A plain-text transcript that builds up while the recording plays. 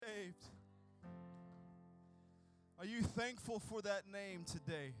Are you thankful for that name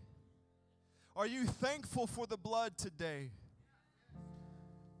today? Are you thankful for the blood today?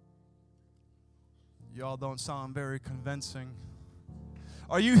 Y'all don't sound very convincing.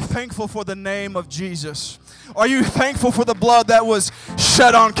 Are you thankful for the name of Jesus? Are you thankful for the blood that was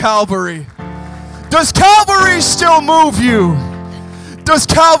shed on Calvary? Does Calvary still move you? Does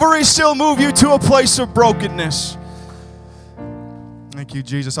Calvary still move you to a place of brokenness? Thank you,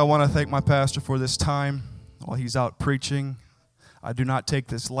 Jesus. I want to thank my pastor for this time while he's out preaching. I do not take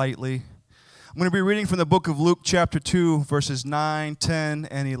this lightly. I'm going to be reading from the book of Luke chapter 2, verses 9, 10,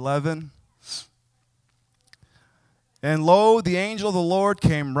 and 11. And lo, the angel of the Lord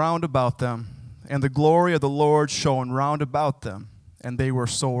came round about them, and the glory of the Lord shone round about them, and they were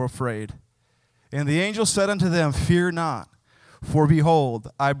sore afraid. And the angel said unto them, Fear not, for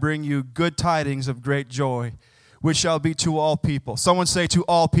behold, I bring you good tidings of great joy, which shall be to all people. Someone say, to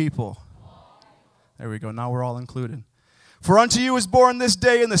all people. There we go. Now we're all included. For unto you is born this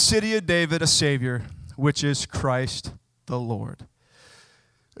day in the city of David a Savior, which is Christ the Lord.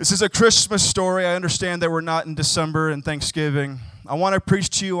 This is a Christmas story. I understand that we're not in December and Thanksgiving. I want to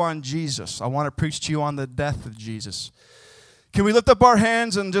preach to you on Jesus. I want to preach to you on the death of Jesus. Can we lift up our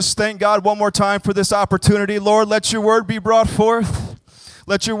hands and just thank God one more time for this opportunity? Lord, let your word be brought forth.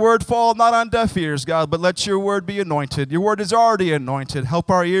 Let your word fall not on deaf ears, God, but let your word be anointed. Your word is already anointed.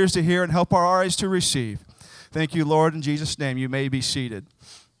 Help our ears to hear and help our eyes to receive. Thank you, Lord. In Jesus' name, you may be seated.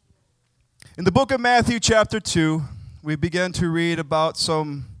 In the book of Matthew chapter 2, we begin to read about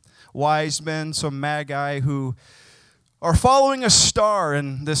some wise men, some magi who are following a star,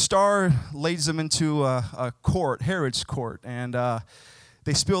 and the star leads them into a court, Herod's court, and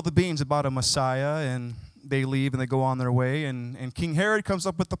they spill the beans about a Messiah, and they leave and they go on their way, and King Herod comes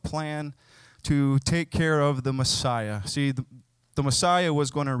up with a plan to take care of the Messiah. See, the Messiah was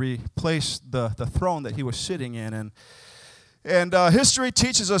going to replace the throne that he was sitting in, and history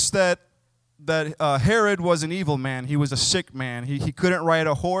teaches us that Herod was an evil man. He was a sick man. He couldn't ride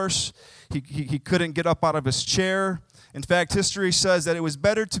a horse. He couldn't get up out of his chair. In fact, history says that it was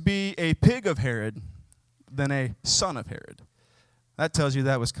better to be a pig of Herod than a son of Herod. That tells you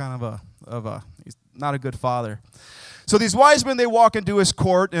that was kind of he's not a good father. So these wise men, they walk into his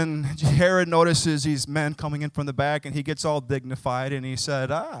court, and Herod notices these men coming in from the back, and he gets all dignified, and he said,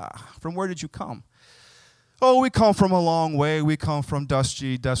 from where did you come? Oh, we come from a long way. We come from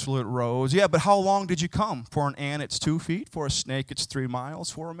dusty, desolate roads. Yeah, but how long did you come? For an ant, it's 2 feet. For a snake, it's 3 miles.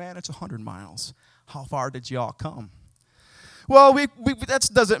 For a man, it's 100 miles. How far did you all come? Well, that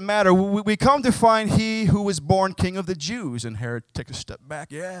doesn't matter. We come to find he who was born king of the Jews. And Herod takes a step back.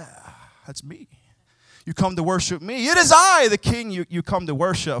 Yeah, that's me. You come to worship me. It is I, the king, you come to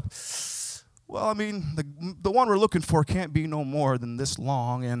worship. Well, I mean, the one we're looking for can't be no more than this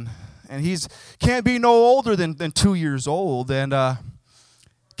long, and he's can't be no older than 2 years old. And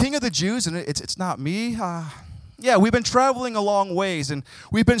king of the Jews, and it's not me. Yeah, we've been traveling a long ways, and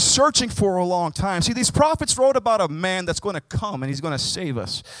we've been searching for a long time. See, these prophets wrote about a man that's going to come, and he's going to save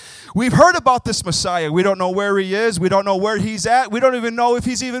us. We've heard about this Messiah. We don't know where he is. We don't know where he's at. We don't even know if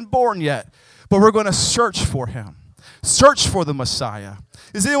he's even born yet. But we're going to search for him. Search for the Messiah.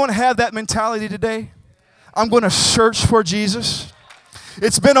 Does anyone have that mentality today? I'm going to search for Jesus.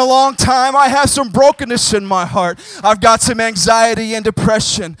 It's been a long time. I have some brokenness in my heart. I've got some anxiety and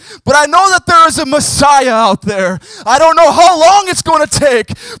depression. But I know that there is a Messiah out there. I don't know how long it's going to take.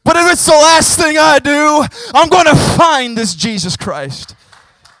 But if it's the last thing I do, I'm going to find this Jesus Christ.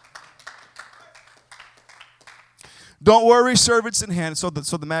 Don't worry, servants in hand. So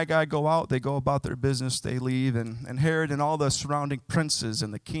the magi go out, they go about their business, they leave, and Herod and all the surrounding princes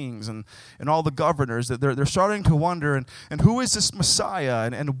and the kings and all the governors, they're starting to wonder, and who is this Messiah,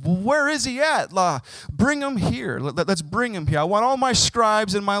 and where is he at? Bring him here. Let's bring him here. I want all my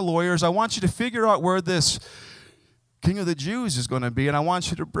scribes and my lawyers, I want you to figure out where this King of the Jews is going to be, and I want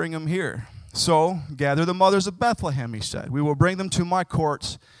you to bring him here. So gather the mothers of Bethlehem, he said. We will bring them to my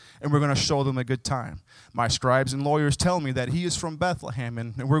courts, and we're going to show them a good time. My scribes and lawyers tell me that he is from Bethlehem,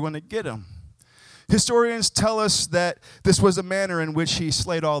 and we're going to get him. Historians tell us that this was a manner in which he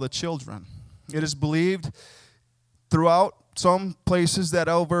slayed all the children. It is believed throughout some places that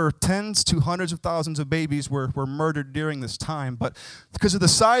over tens to hundreds of thousands of babies were murdered during this time. But because of the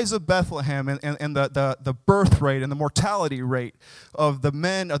size of Bethlehem and the birth rate and the mortality rate of the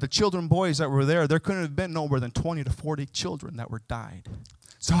men, of the children, boys that were there couldn't have been no more than 20 to 40 children that were died.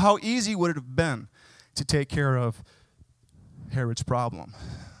 So how easy would it have been to take care of Herod's problem?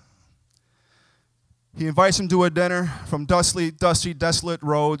 He invites him to a dinner from dusty, desolate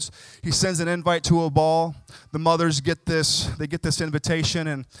roads. He sends an invite to a ball. The mothers get this invitation.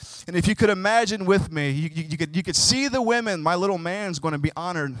 And if you could imagine with me, you could see the women, my little man's going to be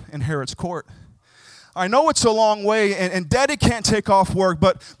honored in Herod's court. I know it's a long way, and Daddy can't take off work,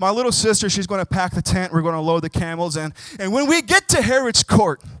 but my little sister, she's going to pack the tent. We're going to load the camels. And when we get to Herod's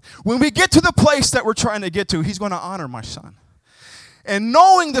court, when we get to the place that we're trying to get to, he's going to honor my son. And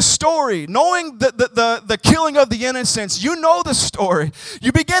knowing the story, knowing the killing of the innocents, you know the story.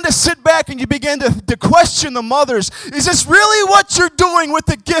 You begin to sit back and you begin to question the mothers. Is this really what you're doing with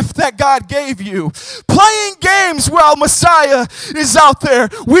the gift that God gave you? Playing games while Messiah is out there.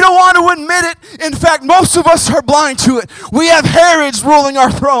 We don't want to admit it. In fact, most of us are blind to it. We have Herods ruling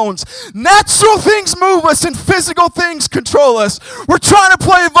our thrones. Natural things move us and physical things control us. We're trying to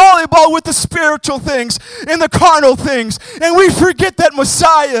play volleyball with the spiritual things and the carnal things, and we forget that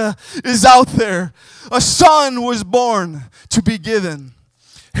Messiah is out there. A son was born to be given.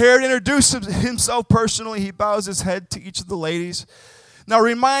 Herod introduced himself personally. He bows his head to each of the ladies. Now,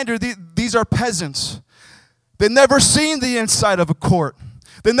 reminder, these are peasants. They've never seen the inside of a court.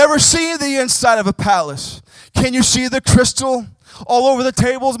 They've never seen the inside of a palace. Can you see the crystal all over the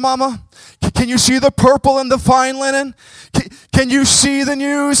tables, Mama? Can you see the purple and the fine linen? Can you see the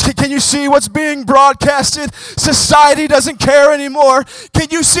news? Can you see what's being broadcasted? Society doesn't care anymore. Can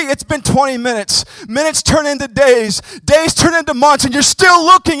you see? It's been 20 minutes. Minutes turn into days. Days turn into months, and you're still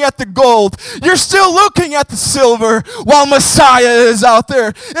looking at the gold. You're still looking at the silver while Messiah is out there.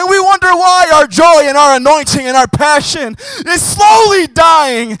 And we wonder why our joy and our anointing and our passion is slowly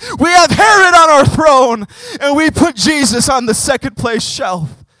dying. We have Herod on our throne, and we put Jesus on the second place shelf.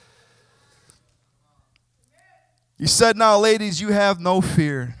 He said, now, ladies, you have no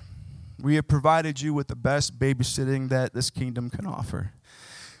fear. We have provided you with the best babysitting that this kingdom can offer.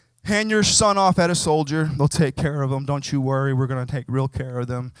 Hand your son off at a soldier. They'll take care of him. Don't you worry. We're going to take real care of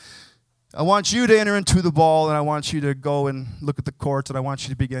them. I want you to enter into the ball, and I want you to go and look at the courts, and I want you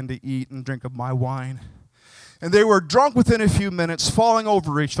to begin to eat and drink of my wine. And they were drunk within a few minutes, falling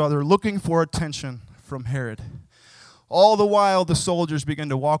over each other, looking for attention from Herod. All the while, the soldiers began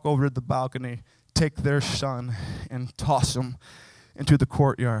to walk over to the balcony, take their son and toss him into the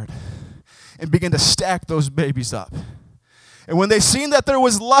courtyard and begin to stack those babies up. And when they seen that there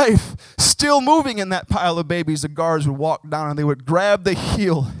was life still moving in that pile of babies, the guards would walk down and they would grab the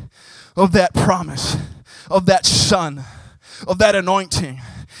heel of that promise, of that son, of that anointing,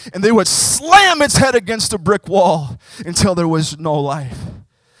 and they would slam its head against a brick wall until there was no life.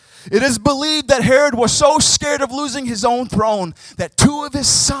 It is believed that Herod was so scared of losing his own throne that two of his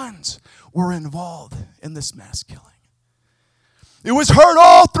sons were involved in this mass killing. It was heard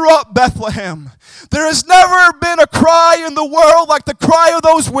all throughout Bethlehem. There has never been a cry in the world like the cry of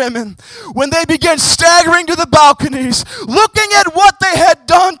those women when they began staggering to the balconies, looking at what they had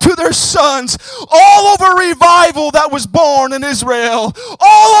done to their sons, all over revival that was born in Israel,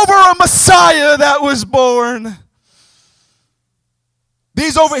 all over a Messiah that was born.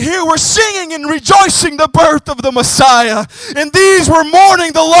 These over here were singing and rejoicing the birth of the Messiah, and these were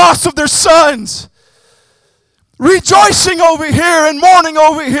mourning the loss of their sons. Rejoicing over here and mourning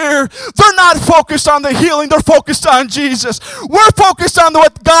over here. They're not focused on the healing. They're focused on Jesus. We're focused on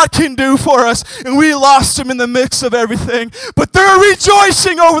what God can do for us, and we lost him in the mix of everything. But they're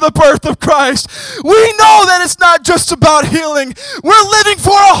rejoicing over the birth of Christ. We know that it's not just about healing. We're living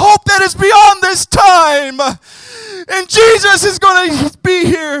for a hope that is beyond this time. And Jesus is going to be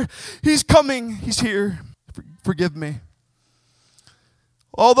here. He's coming. He's here. Forgive me.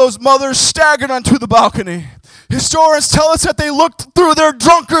 All those mothers staggered onto the balcony. Historians tell us that they looked through their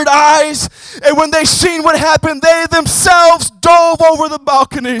drunkard eyes, and when they seen what happened, they themselves dove over the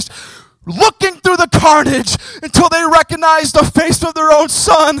balconies, looking through the carnage until they recognized the face of their own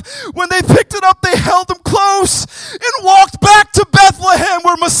son. When they picked it up, they held him close and walked back to Bethlehem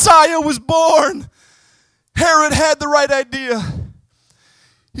where Messiah was born. Herod had the right idea.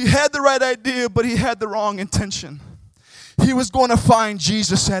 He had the right idea, but he had the wrong intention. He was going to find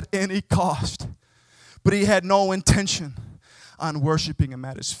Jesus at any cost, but he had no intention on worshiping him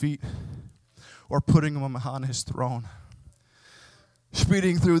at his feet or putting him on his throne.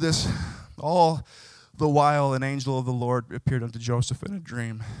 Speeding through this, all the while an angel of the Lord appeared unto Joseph in a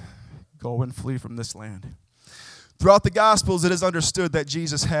dream. Go and flee from this land. Throughout the Gospels, it is understood that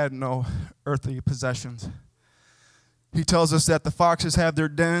Jesus had no earthly possessions. He tells us that the foxes have their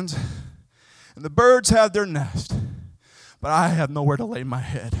dens and the birds have their nest, but I have nowhere to lay my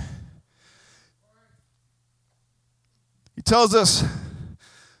head. He tells us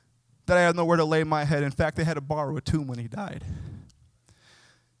that I have nowhere to lay my head. In fact, they had to borrow a tomb when he died.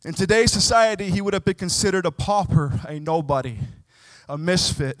 In today's society, he would have been considered a pauper, a nobody, a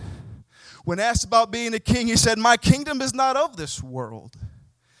misfit. When asked about being a king, he said, "My kingdom is not of this world."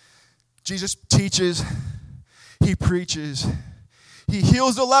 Jesus teaches, he preaches, he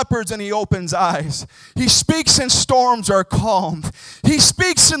heals the leopards and he opens eyes. He speaks and storms are calmed. He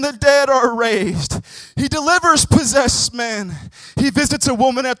speaks and the dead are raised. He delivers possessed men. He visits a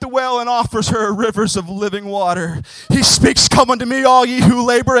woman at the well and offers her rivers of living water. He speaks, "Come unto me, all ye who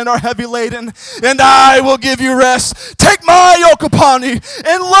labor and are heavy laden, and I will give you rest. Take my yoke upon you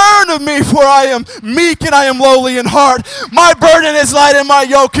and learn of me, for I am meek and I am lowly in heart. My burden is light and my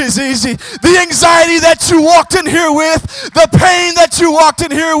yoke is easy." The anxiety that you walked in here with, the pain that you walked in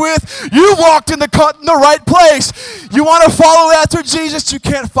here with, you walked in the right place. You want to follow after Jesus? You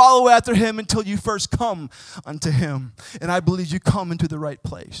can't follow after him until you first come unto him. And I believe you come into the right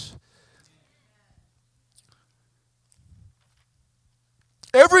place.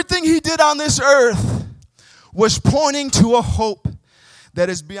 Everything he did on this earth was pointing to a hope that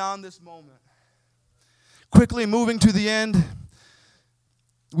is beyond this moment. Quickly moving to the end,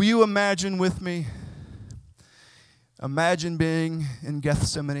 will you imagine with me? Imagine being in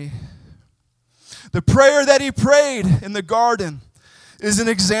Gethsemane. The prayer that he prayed in the garden is an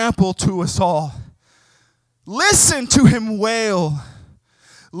example to us all. Listen to him wail.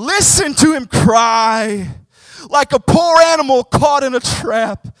 Listen to him cry like a poor animal caught in a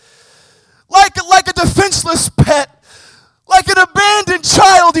trap, like a defenseless pet, like an abandoned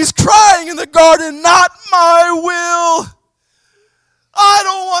child. He's crying in the garden, "Not my will. I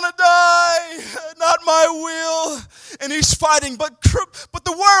don't want to die. Not my will." And he's fighting, but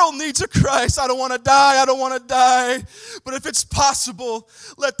the world needs a Christ. "I don't want to die. I don't want to die. But if it's possible,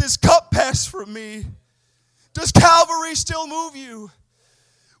 let this cup pass from me." Does Calvary still move you?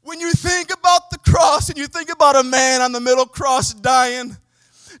 When you think about the cross and you think about a man on the middle cross dying,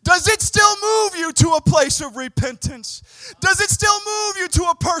 does it still move you to a place of repentance? Does it still move you to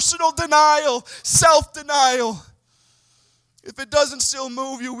a personal denial, self-denial? If it doesn't still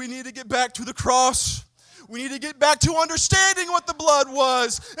move you, we need to get back to the cross. We need to get back to understanding what the blood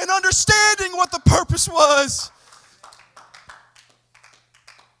was and understanding what the purpose was.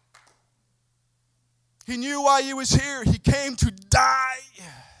 He knew why he was here. He came to die.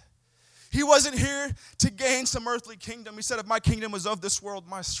 He wasn't here to gain some earthly kingdom. He said, "If my kingdom was of this world,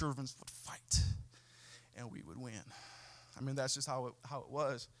 my servants would fight, and we would win." I mean, that's just how it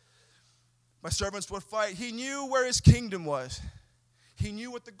was. My servants would fight. He knew where his kingdom was. He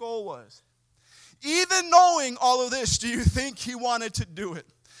knew what the goal was. Even knowing all of this, do you think he wanted to do it?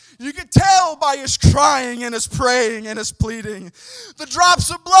 You could tell by his crying and his praying and his pleading. The drops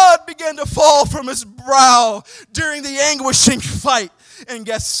of blood began to fall from his brow during the anguishing fight in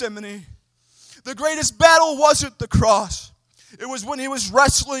Gethsemane. The greatest battle wasn't the cross. It was when he was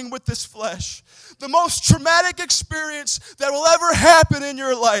wrestling with this flesh. The most traumatic experience that will ever happen in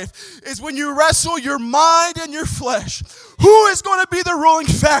your life is when you wrestle your mind and your flesh. Who is going to be the ruling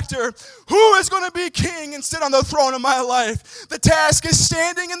factor? Who is going to be king and sit on the throne of my life? The task is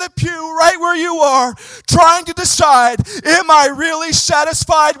standing in the pew right where you are, trying to decide, am I really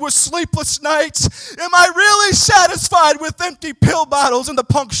satisfied with sleepless nights? Am I really satisfied with empty pill bottles and the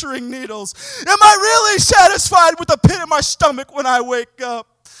puncturing needles? Am I really satisfied with the pit in my stomach when I wake up?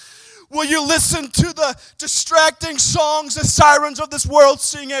 Will you listen to the distracting songs the sirens of this world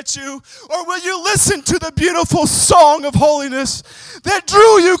sing at you? Or will you listen to the beautiful song of holiness that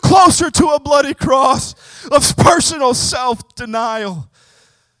drew you closer to a bloody cross of personal self-denial?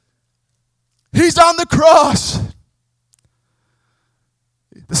 He's on the cross.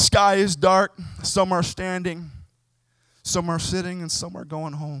 The sky is dark. Some are standing, some are sitting, and some are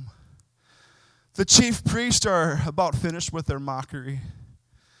going home. The chief priests are about finished with their mockery,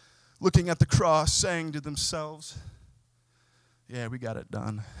 looking at the cross, saying to themselves, "Yeah, we got it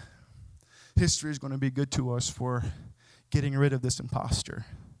done. History is going to be good to us for getting rid of this imposter."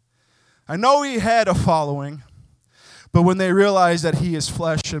 I know he had a following, but when they realize that he is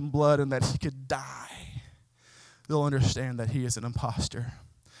flesh and blood and that he could die, they'll understand that he is an imposter.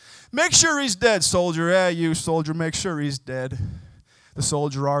 "Make sure he's dead, soldier." "Yeah, you, soldier, make sure he's dead." The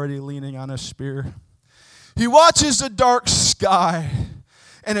soldier already leaning on his spear. He watches the dark sky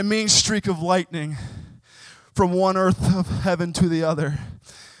and a mean streak of lightning from one earth of heaven to the other.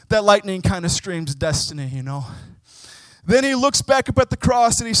 That lightning kind of screams destiny, you know. Then he looks back up at the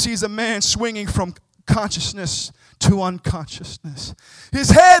cross and he sees a man swinging from consciousness to unconsciousness. His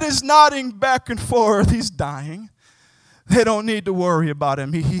head is nodding back and forth. He's dying. They don't need to worry about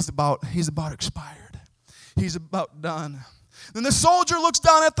him. He's about expired. He's about done. Then the soldier looks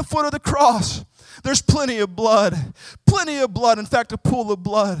down at the foot of the cross. There's plenty of blood. Plenty of blood. In fact, a pool of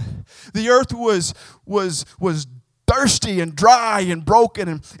blood. The earth was thirsty and dry and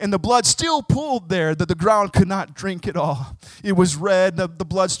broken, and the blood still pooled there that the ground could not drink it all. It was red. The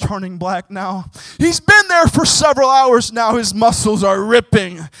blood's turning black now. He's been there for several hours now. His muscles are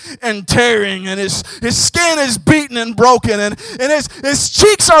ripping and tearing, and his skin is beaten and broken, and his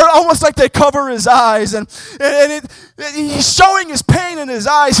cheeks are almost like they cover his eyes, and he's showing his pain in his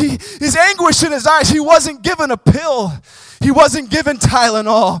eyes, his anguish in his eyes. He wasn't given a pill. He wasn't given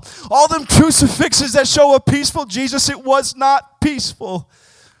Tylenol. All them crucifixes that show a peaceful Jesus, it was not peaceful.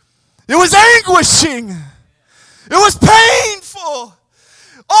 It was anguishing. It was painful.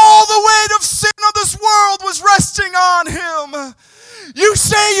 All the weight of sin of this world was resting on him. You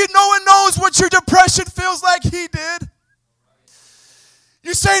say no one knows what your depression feels like. He did.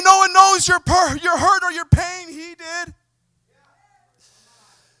 You say no one knows your hurt or your pain. He did.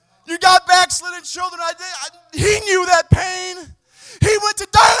 You got backslidden children. He knew that pain. He went to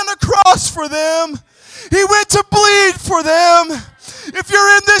die on the cross for them. He went to bleed for them. If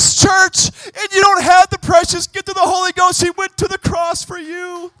you're in this church and you don't have the precious gift of the Holy Ghost, He went to the cross for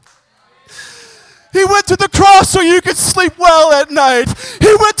you. He went to the cross so you could sleep well at night.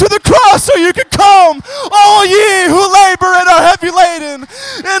 He went to the cross so you could come, all ye who labor and are heavy laden,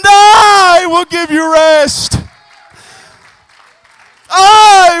 and I will give you rest.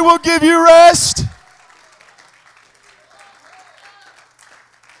 I will give you rest.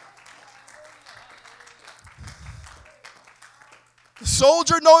 The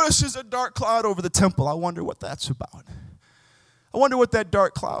soldier notices a dark cloud over the temple. I wonder what that's about. I wonder what that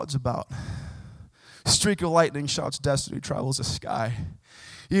dark cloud's about. Streak of lightning shouts destiny travels the sky.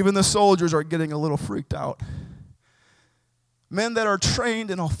 Even the soldiers are getting a little freaked out. Men that are trained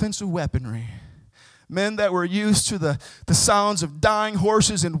in offensive weaponry. Men that were used to the sounds of dying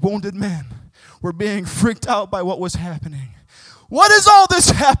horses and wounded men were being freaked out by what was happening. What is all this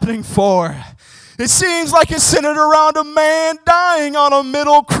happening for? It seems like it's centered around a man dying on a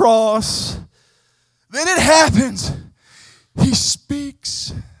middle cross. Then it happens. He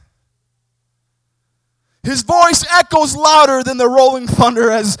speaks. His voice echoes louder than the rolling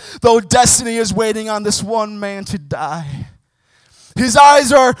thunder as though destiny is waiting on this one man to die. His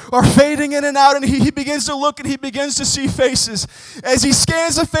eyes are fading in and out, and he begins to look and he begins to see faces. As he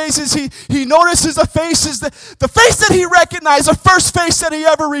scans the faces, he notices the face that he recognized, the first face that he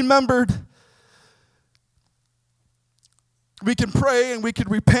ever remembered. We can pray and we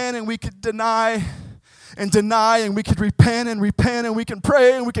could repent and we could deny and we could repent and we can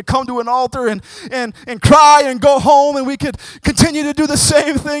pray and we could come to an altar and cry and go home and we could continue to do the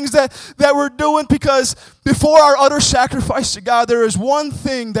same things that we're doing, because before our utter sacrifice to God, there is one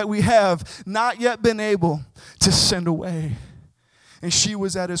thing that we have not yet been able to send away, and she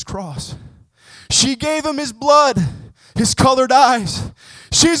was at his cross. She gave him his blood, his colored eyes.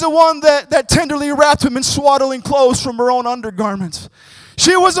 She's the one that tenderly wrapped him in swaddling clothes from her own undergarments.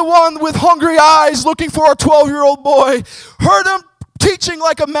 She was the one with hungry eyes looking for a 12-year-old boy, heard him teaching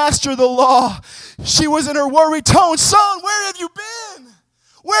like a master of the law. She was in her worried tone. Son, where have you been?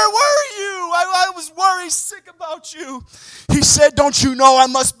 Where were you? I was worried sick about you. He said, don't you know I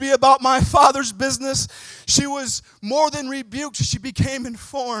must be about my Father's business? She was more than rebuked. She became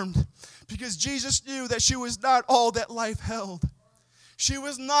informed, because Jesus knew that she was not all that life held. She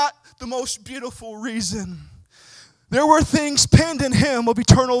was not the most beautiful reason. There were things penned in him of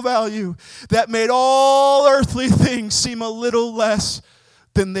eternal value that made all earthly things seem a little less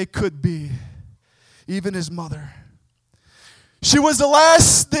than they could be. Even his mother. She was the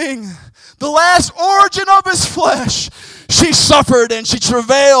last thing, the last origin of his flesh. She suffered and she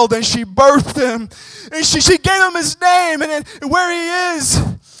travailed and she birthed him. And she gave him his name, and where he is.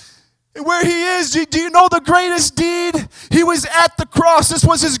 Where he is, do you know the greatest deed? He was at the cross. This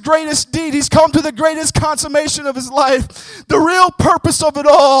was his greatest deed. He's come to the greatest consummation of his life. The real purpose of it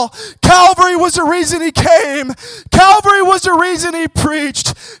all. Calvary was the reason he came. Calvary was the reason he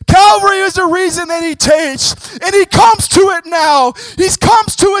preached. Calvary is the reason that he takes. And he comes to it now. He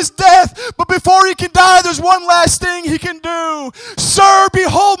comes to his death. But before he can die, there's one last thing he can do. Sir,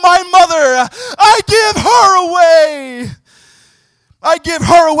 behold my mother. I give her away. I give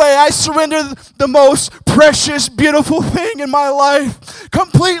her away. I surrender the most precious, beautiful thing in my life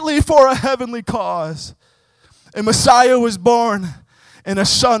completely for a heavenly cause. A Messiah was born and a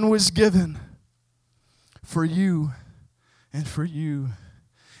son was given for you and for you.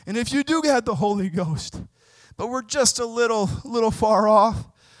 And if you do have the Holy Ghost, but we're just a little far off,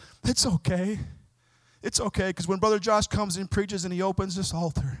 it's okay. It's okay, because when Brother Josh comes and preaches and he opens this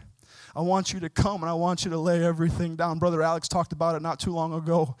altar, I want you to come and I want you to lay everything down. Brother Alex talked about it not too long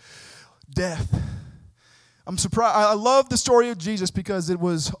ago. Death. I'm surprised. I love the story of Jesus because it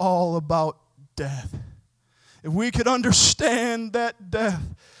was all about death. If we could understand that death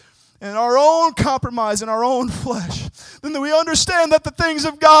and our own compromise in our own flesh, then we understand that the things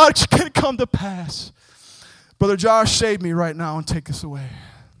of God can come to pass. Brother Josh, save me right now and take us away.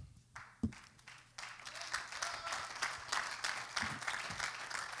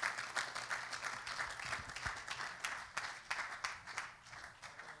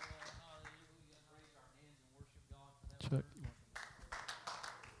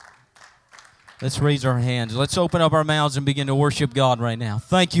 Let's raise our hands. Let's open up our mouths and begin to worship God right now.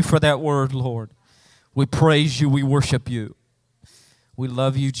 Thank you for that word, Lord. We praise you. We worship you. We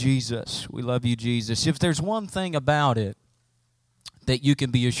love you, Jesus. We love you, Jesus. If there's one thing about it that you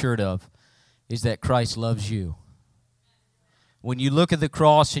can be assured of, is that Christ loves you. When you look at the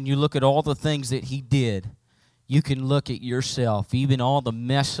cross and you look at all the things that he did, you can look at yourself, even all the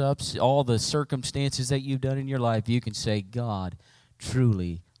mess-ups, all the circumstances that you've done in your life, you can say, God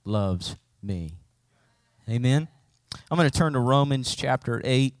truly loves me. Amen. I'm going to turn to Romans chapter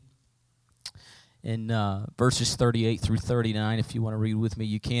 8 and verses 38 through 39. If you want to read with me,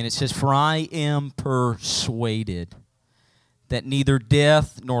 you can. It says, "For I am persuaded that neither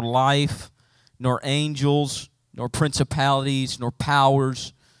death nor life, nor angels, nor principalities, nor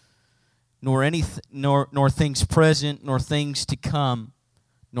powers, nor things present, nor things to come,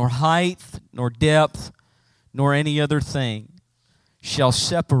 nor height, nor depth, nor any other thing shall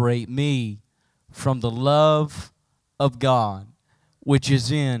separate me from the love of God, which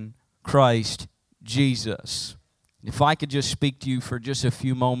is in Christ Jesus." If I could just speak to you for just a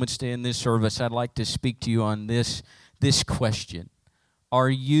few moments to end this service, I'd like to speak to you on this question. Are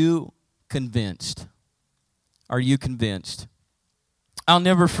you convinced? Are you convinced? I'll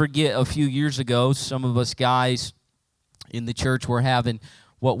never forget a few years ago, some of us guys in the church were having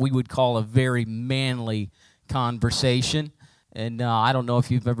what we would call a very manly conversation. And I don't know if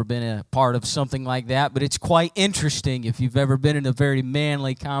you've ever been a part of something like that, but it's quite interesting if you've ever been in a very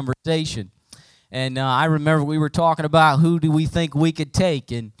manly conversation. And I remember we were talking about who do we think we could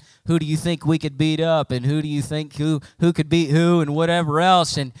take, and who do you think we could beat up, and who do you think who could beat who, and whatever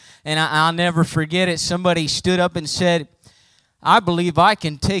else. And I'll never forget it. Somebody stood up and said, "I believe I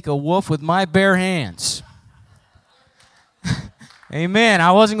can take a wolf with my bare hands." Amen.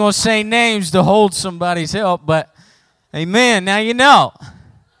 I wasn't going to say names to hold somebody's help, but amen. Now you know.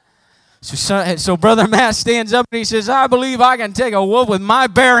 So Brother Matt stands up and he says, "I believe I can take a wolf with my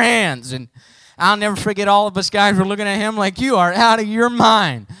bare hands." And I'll never forget, all of us guys were looking at him like, "You are out of your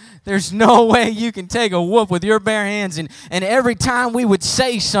mind. There's no way you can take a wolf with your bare hands." And every time we would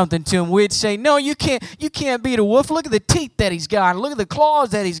say something to him, we'd say, "No, you can't beat a wolf. Look at the teeth that he's got. Look at the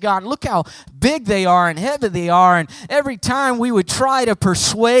claws that he's got. Look how big they are and heavy they are." And every time we would try to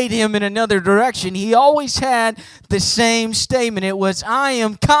persuade him in another direction, he always had the same statement. It was, "I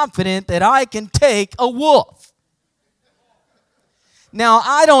am confident that I can take a wolf." Now,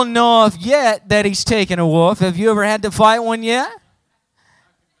 I don't know if yet that he's taken a wolf. Have you ever had to fight one yet?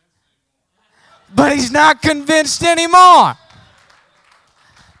 But he's not convinced anymore.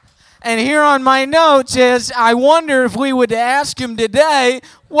 And here on my notes is, I wonder if we would ask him today,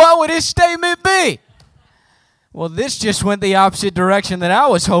 what would his statement be? Well, this just went the opposite direction that I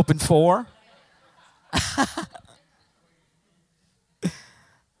was hoping for.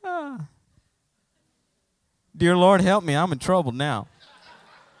 Dear Lord, help me. I'm in trouble now.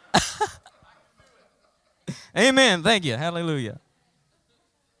 Amen. Thank you. Hallelujah.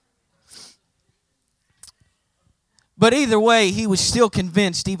 But either way, he was still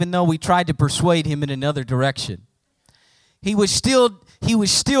convinced, even though we tried to persuade him in another direction. He was still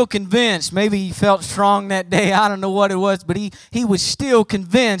convinced. Maybe he felt strong that day. I don't know what it was, but he was still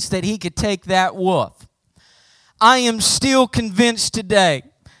convinced that he could take that wolf. I am still convinced today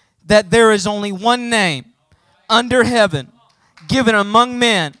that there is only one name under heaven given among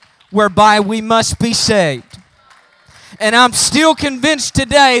men whereby we must be saved. And I'm still convinced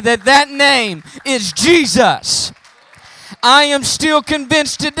today that that name is Jesus. I am still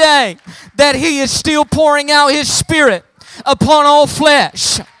convinced today that he is still pouring out his Spirit upon all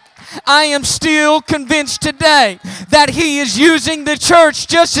flesh. I am still convinced today that he is using the church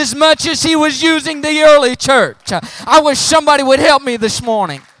just as much as he was using the early church. I wish somebody would help me this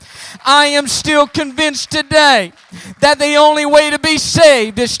morning. I am still convinced today that the only way to be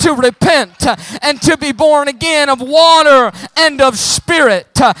saved is to repent and to be born again of water and of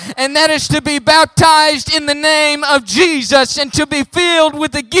Spirit. And that is to be baptized in the name of Jesus and to be filled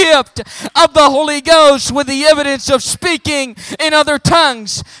with the gift of the Holy Ghost with the evidence of speaking in other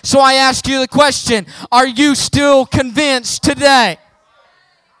tongues. So I ask you the question, are you still convinced today?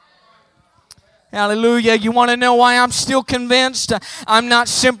 Hallelujah. You want to know why I'm still convinced? I'm not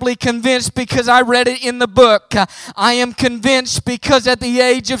simply convinced because I read it in the book. I am convinced because at the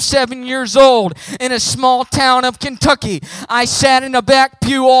age of 7 years old in a small town of Kentucky, I sat in a back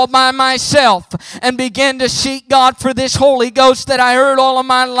pew all by myself and began to seek God for this Holy Ghost that I heard all of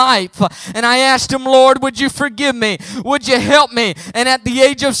my life. And I asked Him, Lord, would you forgive me? Would you help me? And at the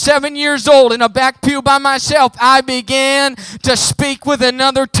age of 7 years old in a back pew by myself, I began to speak with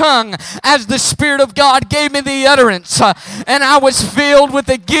another tongue as the Spirit of God gave me the utterance, and I was filled with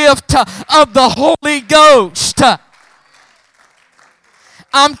the gift of the Holy Ghost.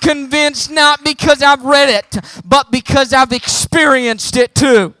 I'm convinced not because I've read it, but because I've experienced it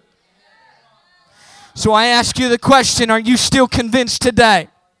too. So I ask you the question, are you still convinced today?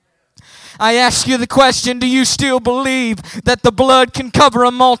 I ask you the question, do you still believe that the blood can cover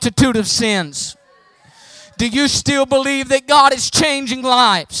a multitude of sins? Do you still believe that God is changing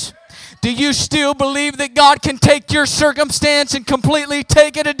lives? Do you still believe that God can take your circumstance and completely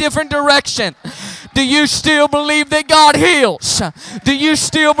take it a different direction? Do you still believe that God heals? Do you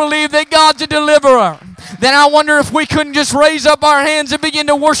still believe that God's a deliverer? Then I wonder if we couldn't just raise up our hands and begin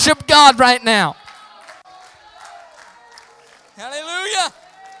to worship God right now. Hallelujah.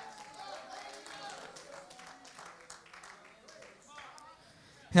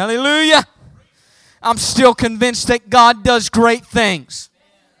 Hallelujah. I'm still convinced that God does great things.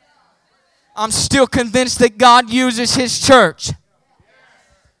 I'm still convinced that God uses His church.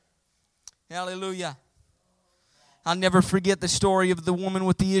 Hallelujah. I'll never forget the story of the woman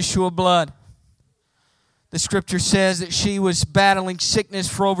with the issue of blood. The scripture says that she was battling sickness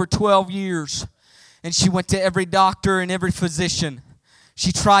for over 12 years. And she went to every doctor and every physician.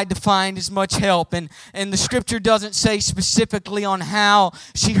 She tried to find as much help. And the scripture doesn't say specifically on how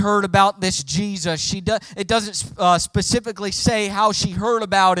she heard about this Jesus. It doesn't specifically say how she heard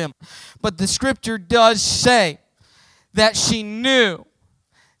about Him. But the scripture does say that she knew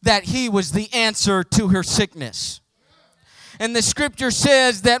that He was the answer to her sickness. And the scripture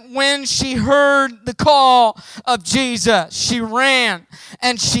says that when she heard the call of Jesus, she ran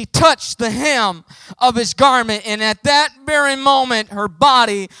and she touched the hem of His garment. And at that very moment, her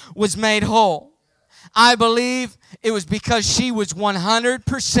body was made whole. I believe it was because she was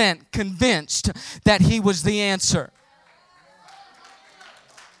 100% convinced that He was the answer.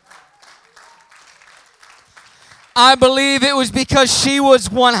 I believe it was because she was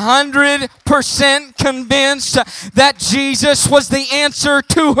 100% convinced that Jesus was the answer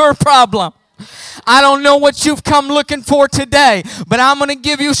to her problem. I don't know what you've come looking for today, but I'm going to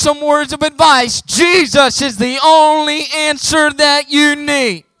give you some words of advice. Jesus is the only answer that you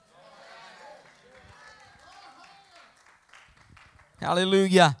need.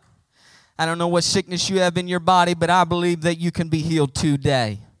 Hallelujah. I don't know what sickness you have in your body, but I believe that you can be healed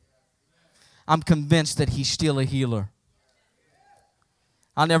today. I'm convinced that He's still a healer.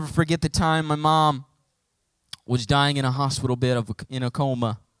 I'll never forget the time my mom was dying in a hospital bed in a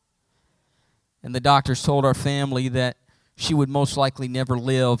coma. And the doctors told our family that she would most likely never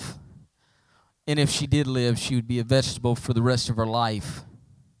live. And if she did live, she would be a vegetable for the rest of her life.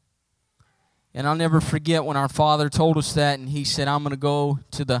 And I'll never forget when our father told us that, and he said, I'm going to go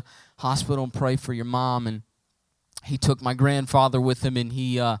to the hospital and pray for your mom. And he took my grandfather with him, and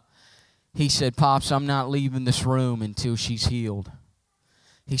he said, Pops, I'm not leaving this room until she's healed.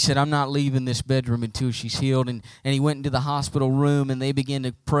 He said, I'm not leaving this bedroom until she's healed. And he went into the hospital room, and they began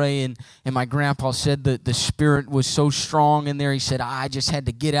to pray. And my grandpa said that the spirit was so strong in there, he said, I just had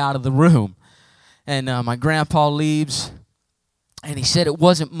to get out of the room. And my grandpa leaves, and he said it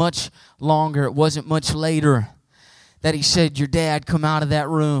wasn't much longer, it wasn't much later, that he said, your dad come out of that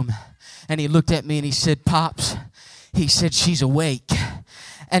room. And he looked at me, and he said, Pops, he said, she's awake.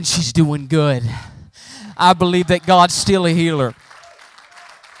 And she's doing good. I believe that God's still a healer.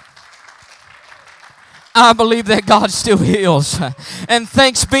 I believe that God still heals. And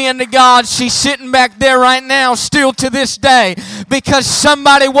thanks be unto God, she's sitting back there right now still to this day because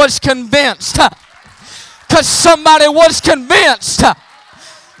somebody was convinced. Because somebody was convinced.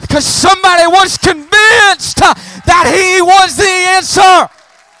 Because somebody was convinced that He was the answer.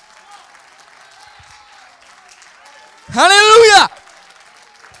 Hallelujah.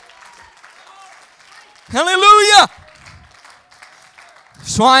 Hallelujah.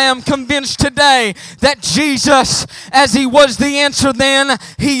 So I am convinced today that Jesus, as He was the answer then,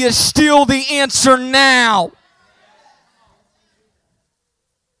 He is still the answer now.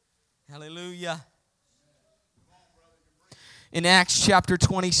 Hallelujah. In Acts chapter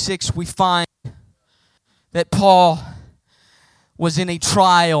 26, we find that Paul was in a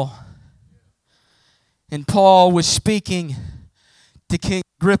trial. And Paul was speaking to King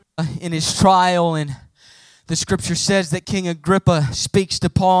Agrippa in his trial, and the scripture says that King Agrippa speaks to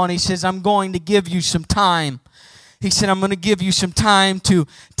Paul and he says, I'm going to give you some time. He said, I'm going to give you some time to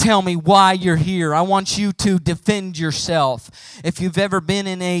tell me why you're here. I want you to defend yourself. If you've ever been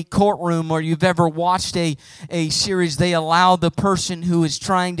in a courtroom or you've ever watched a series, they allow the person who is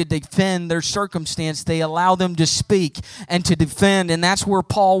trying to defend their circumstance, they allow them to speak and to defend. And that's where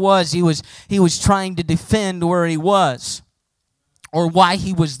Paul was. He was trying to defend where he was or why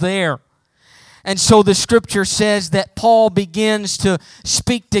he was there. And so the scripture says that Paul begins to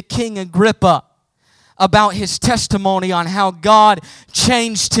speak to King Agrippa about his testimony on how God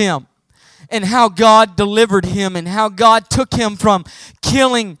changed him and how God delivered him and how God took him from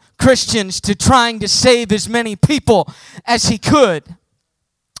killing Christians to trying to save as many people as he could.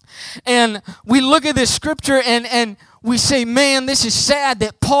 And we look at this scripture and we say, man, this is sad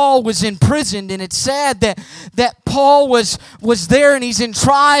that Paul was imprisoned, and it's sad that Paul was there and he's in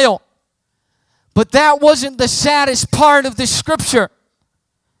trial. But that wasn't the saddest part of the scripture.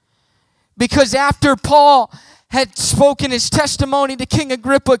 Because after Paul had spoken his testimony to King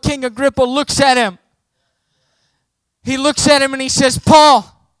Agrippa looks at him. He looks at him and he says, Paul,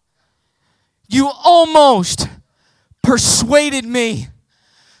 you almost persuaded me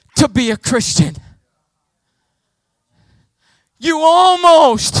to be a Christian. You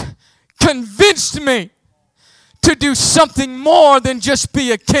almost convinced me to do something more than just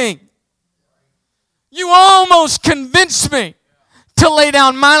be a king. You almost convinced me to lay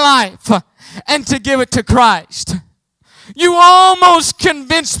down my life and to give it to Christ. You almost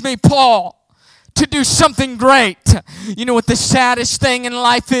convinced me, Paul, to do something great. You know what the saddest thing in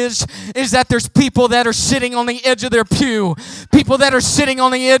life is that there's people that are sitting on the edge of their pew, people that are sitting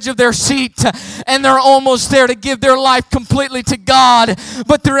on the edge of their seat, and they're almost there to give their life completely to God,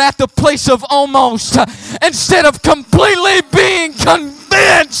 but they're at the place of almost, instead of completely being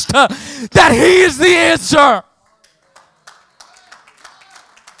convinced that He is the answer.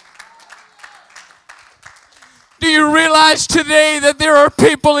 Do you realize today that there are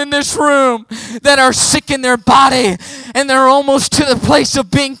people in this room that are sick in their body and they're almost to the place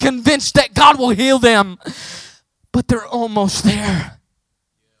of being convinced that God will heal them, but they're almost there?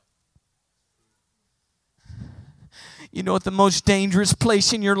 You know what the most dangerous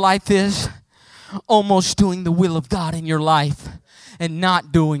place in your life is? Almost doing the will of God in your life and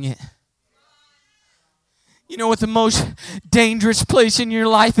not doing it. You know what the most dangerous place in your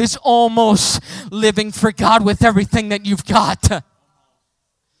life is? Almost living for God with everything that you've got.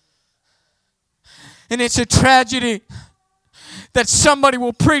 And it's a tragedy that somebody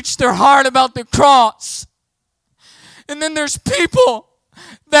will preach their heart about the cross. And then there's people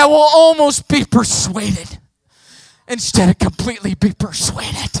that will almost be persuaded instead of completely be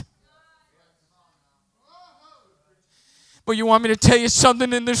persuaded. But you want me to tell you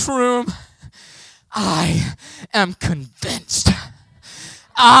something in this room? I am convinced.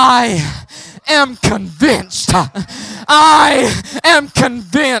 I am convinced. I am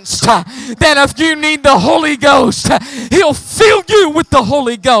convinced that if you need the Holy Ghost, He'll fill you with the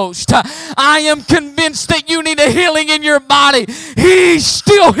Holy Ghost. I am convinced that you need a healing in your body. He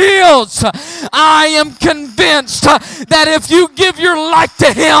still heals. I am convinced that if you give your life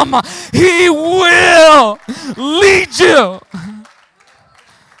to Him, He will lead you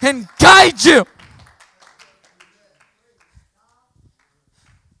and guide you.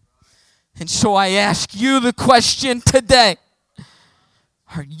 And so I ask you the question today.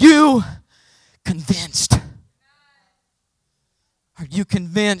 Are you convinced? Are you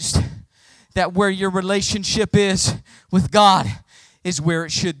convinced that where your relationship is with God is where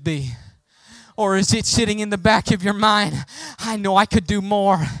it should be? Or is it sitting in the back of your mind? I know I could do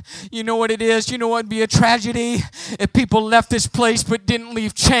more. You know what it is? You know what would be a tragedy? If people left this place but didn't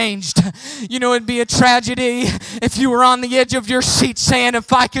leave changed. You know it'd be a tragedy if you were on the edge of your seat saying,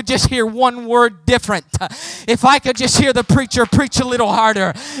 if I could just hear one word different. If I could just hear the preacher preach a little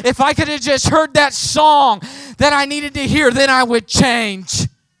harder. If I could have just heard that song that I needed to hear, then I would change.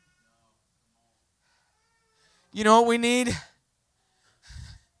 You know what we need?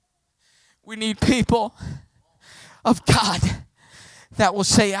 We need people of God that will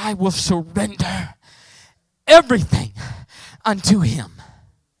say, I will surrender everything unto Him.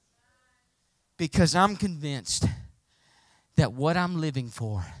 Because I'm convinced that what I'm living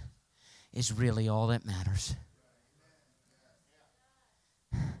for is really all that matters.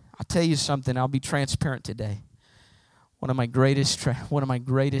 I'll tell you something. I'll be transparent today. One of my greatest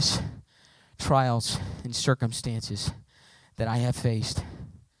trials and circumstances that I have faced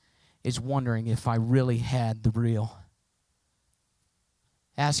is wondering if I really had the real.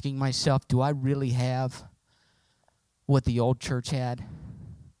 Asking myself, do I really have what the old church had.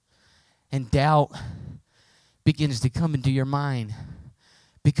 And doubt begins to come into your mind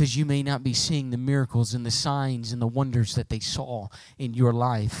because you may not be seeing the miracles and the signs and the wonders that they saw in your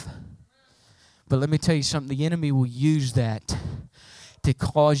life. But let me tell you something, the enemy will use that to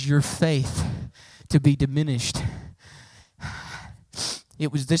cause your faith to be diminished.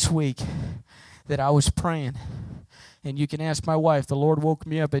 It was this week that I was praying. And you can ask my wife. The Lord woke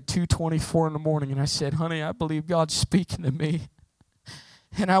me up at 2:24 in the morning. And I said, honey, I believe God's speaking to me.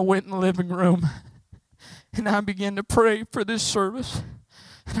 And I went in the living room. And I began to pray for this service.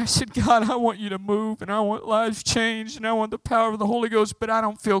 And I said, God, I want you to move. And I want lives changed. And I want the power of the Holy Ghost. But I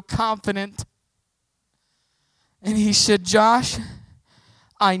don't feel confident. And he said, Josh,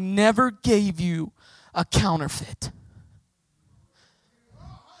 I never gave you a counterfeit.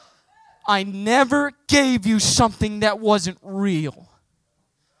 I never gave you something that wasn't real.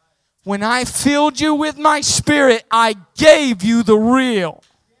 When I filled you with my Spirit, I gave you the real.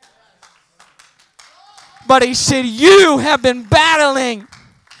 But he said, you have been battling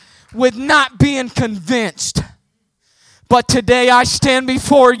with not being convinced. But today I stand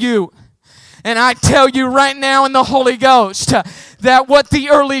before you. And I tell you right now in the Holy Ghost that what the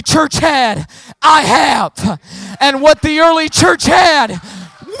early church had, I have. And what the early church had,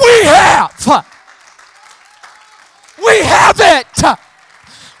 we have. We have it.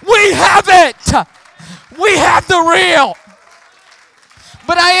 We have it. We have the real.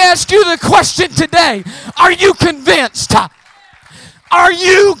 But I ask you the question today, are you convinced? Are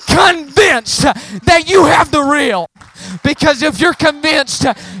you convinced that you have the real? Because if you're convinced,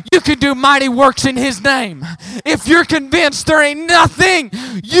 you can do mighty works in His name. If you're convinced, there ain't nothing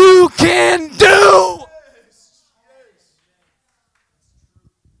you can do.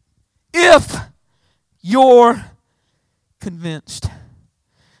 If you're convinced.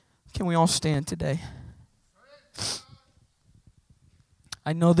 Can we all stand today?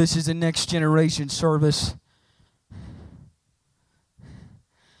 I know this is a next generation service.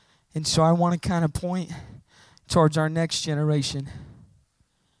 And so I want to kind of point towards our next generation.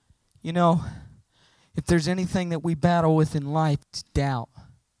 You know, if there's anything that we battle with in life, it's doubt.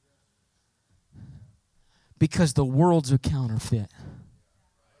 Because the world's a counterfeit.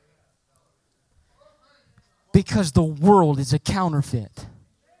 Because the world is a counterfeit.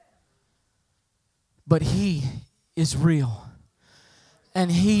 But He is real. And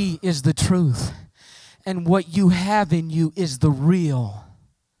He is the truth. And what you have in you is the real.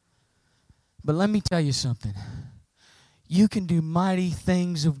 But let me tell you something. You can do mighty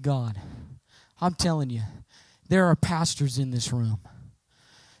things of God. I'm telling you, there are pastors in this room.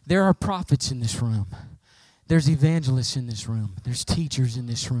 There are prophets in this room. There's evangelists in this room. There's teachers in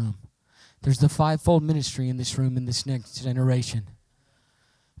this room. There's the fivefold ministry in this room in this next generation.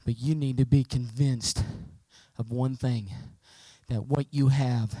 But you need to be convinced of one thing, that what you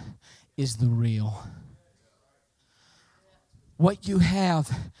have is the real. What you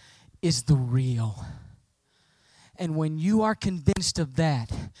have is the real. And when you are convinced of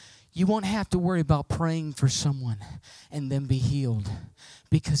that, you won't have to worry about praying for someone and them be healed,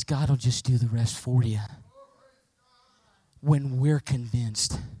 because God will just do the rest for you. When we're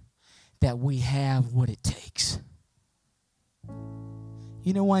convinced that we have what it takes.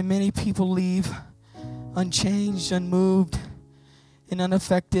 You know why many people leave unchanged, unmoved, and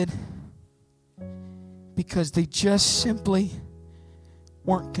unaffected? Because they just simply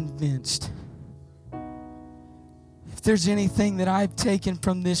weren't convinced. If there's anything that I've taken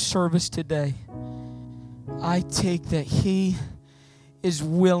from this service today, I take that He is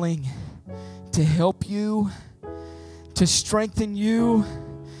willing to help you, to strengthen you,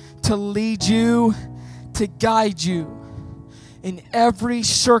 to lead you, to guide you in every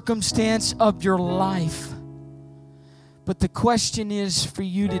circumstance of your life. But the question is for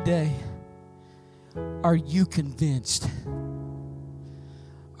you today, are you convinced?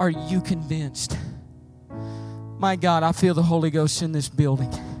 Are you convinced? My God, I feel the Holy Ghost in this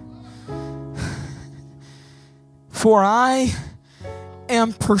building. For I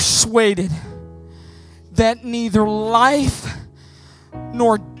am persuaded that neither life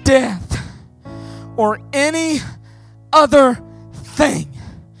nor death or any other thing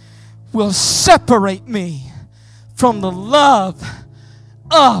will separate me from the love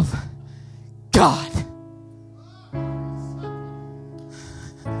of God.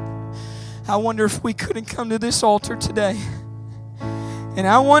 I wonder if we couldn't come to this altar today. And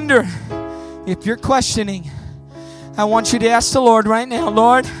I wonder if you're questioning. I want you to ask the Lord right now,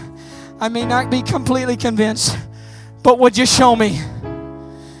 Lord, I may not be completely convinced, but would you show me?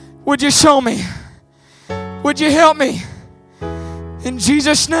 Would you show me? Would you help me? In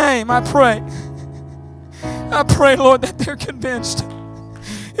Jesus' name, I pray. I pray, Lord, that they're convinced.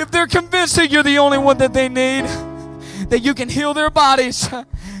 If they're convinced that you're the only one that they need, that you can heal their bodies,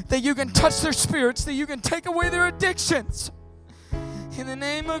 that you can touch their spirits, that you can take away their addictions. In the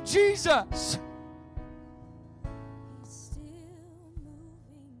name of Jesus.